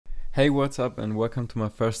Hey, what's up and welcome to my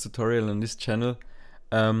first tutorial on this channel.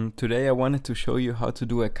 Today I wanted to show you how to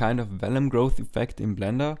do a kind of vellum growth effect in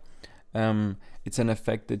Blender. It's an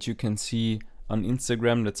effect that you can see on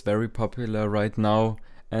Instagram that's very popular right now,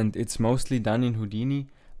 and it's mostly done in Houdini,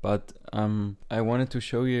 but I wanted to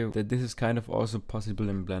show you that this is kind of also possible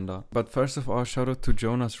in Blender. But first of all, shout out to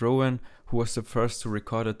Jonas Rowan, who was the first to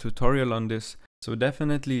record a tutorial on this. So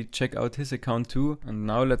definitely check out his account too, and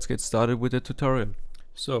now let's get started with the tutorial.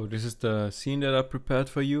 So this is the scene that I prepared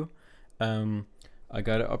for you. I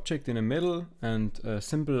got an object in the middle and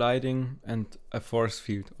simple lighting and a force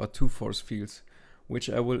field or two force fields, which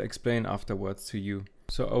I will explain afterwards to you.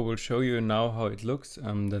 So I will show you now how it looks.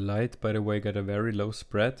 The light, by the way, got a very low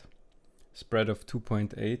spread of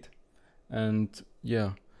 2.8, and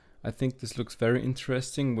yeah, I think this looks very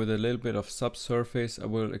interesting with a little bit of subsurface. I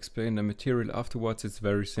will explain the material afterwards. It's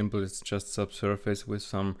very simple. It's just subsurface with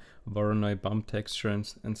some Voronoi bump texture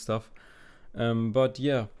and stuff. But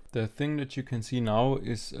yeah, the thing that you can see now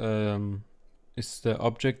is the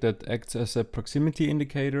object that acts as a proximity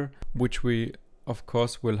indicator, which we of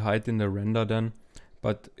course will hide in the render then.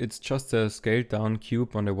 But it's just a scaled down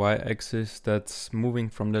cube on the y-axis that's moving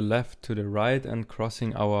from the left to the right and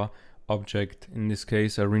crossing our object. In this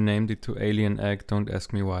case I renamed it to alien egg, don't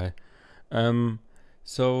ask me why.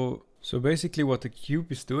 So basically what the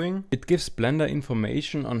cube is doing, it gives Blender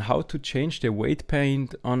information on how to change the weight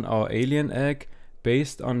paint on our alien egg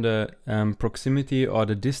based on the proximity or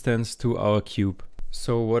the distance to our cube.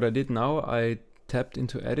 So what I did now, I tapped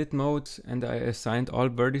into edit mode and I assigned all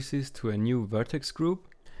vertices to a new vertex group.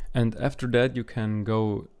 And after that you can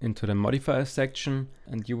go into the modifier section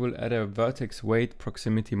and you will add a vertex weight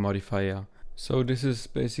proximity modifier. So this is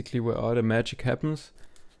basically where all the magic happens.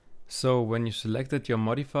 So when you selected your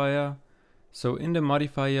modifier, so in the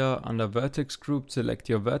modifier under vertex group select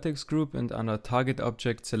your vertex group, and under target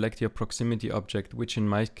object select your proximity object, which in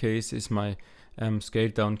my case is my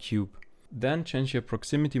scaled down cube. Then change your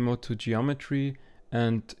proximity mode to geometry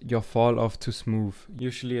and your fall off to smooth.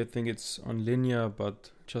 Usually I think it's on linear,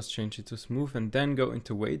 but just change it to smooth, and then go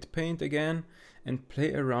into weight paint again and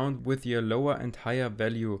play around with your lower and higher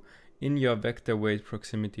value in your vector weight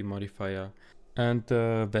proximity modifier. And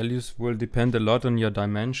the values will depend a lot on your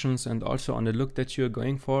dimensions and also on the look that you're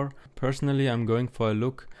going for. Personally, I'm going for a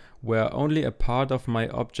look where only a part of my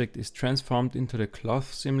object is transformed into the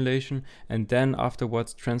cloth simulation and then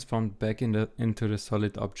afterwards transformed back into the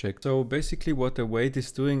solid object. So basically what the weight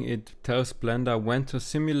is doing, it tells Blender when to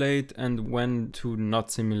simulate and when to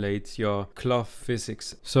not simulate your cloth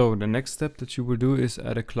physics. So the next step that you will do is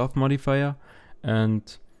add a cloth modifier,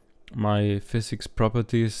 and my physics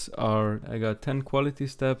properties are, I got 10 quality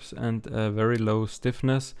steps and a very low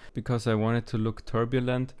stiffness because I want it to look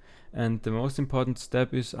turbulent. And the most important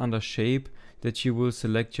step is under shape, that you will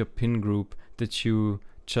select your pin group that you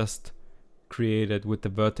just created with the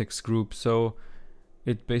vertex group. So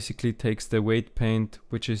it basically takes the weight paint,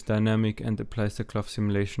 which is dynamic, and applies the cloth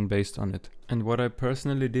simulation based on it. And what I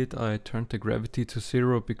personally did, I turned the gravity to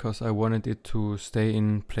 0 because I wanted it to stay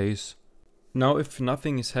in place. Now if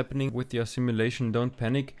nothing is happening with your simulation, don't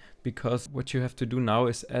panic, because what you have to do now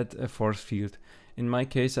is add a force field. In my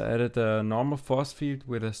case I added a normal force field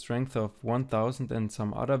with a strength of 1000 and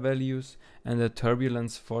some other values, and a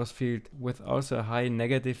turbulence force field with also a high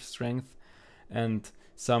negative strength and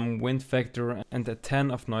some wind factor and a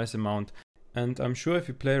 10 of noise amount. And I'm sure if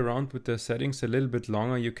you play around with the settings a little bit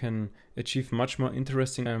longer, you can achieve much more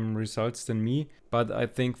interesting results than me, but I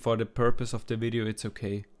think for the purpose of the video it's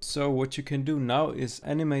okay. So what you can do now is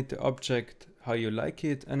animate the object how you like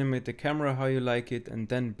it, animate the camera how you like it, and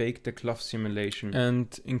then bake the cloth simulation.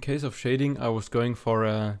 And in case of shading, I was going for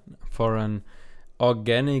an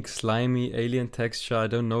organic slimy alien texture. I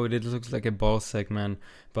don't know, it looks like a ball sack, man,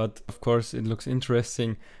 but of course it looks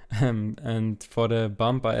interesting. And for the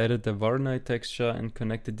bump I added the Voronoi texture and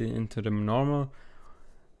connected it into the normal.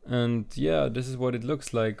 And yeah, this is what it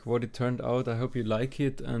looks like, what it turned out. I hope you like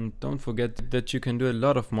it, and don't forget that you can do a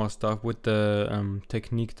lot of more stuff with the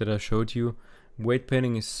technique that I showed you. Weight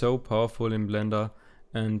painting is so powerful in Blender,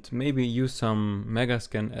 and maybe use some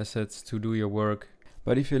Megascan assets to do your work.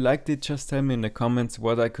 But if you liked it, just tell me in the comments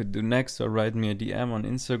what I could do next, or write me a DM on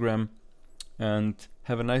Instagram, and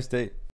have a nice day.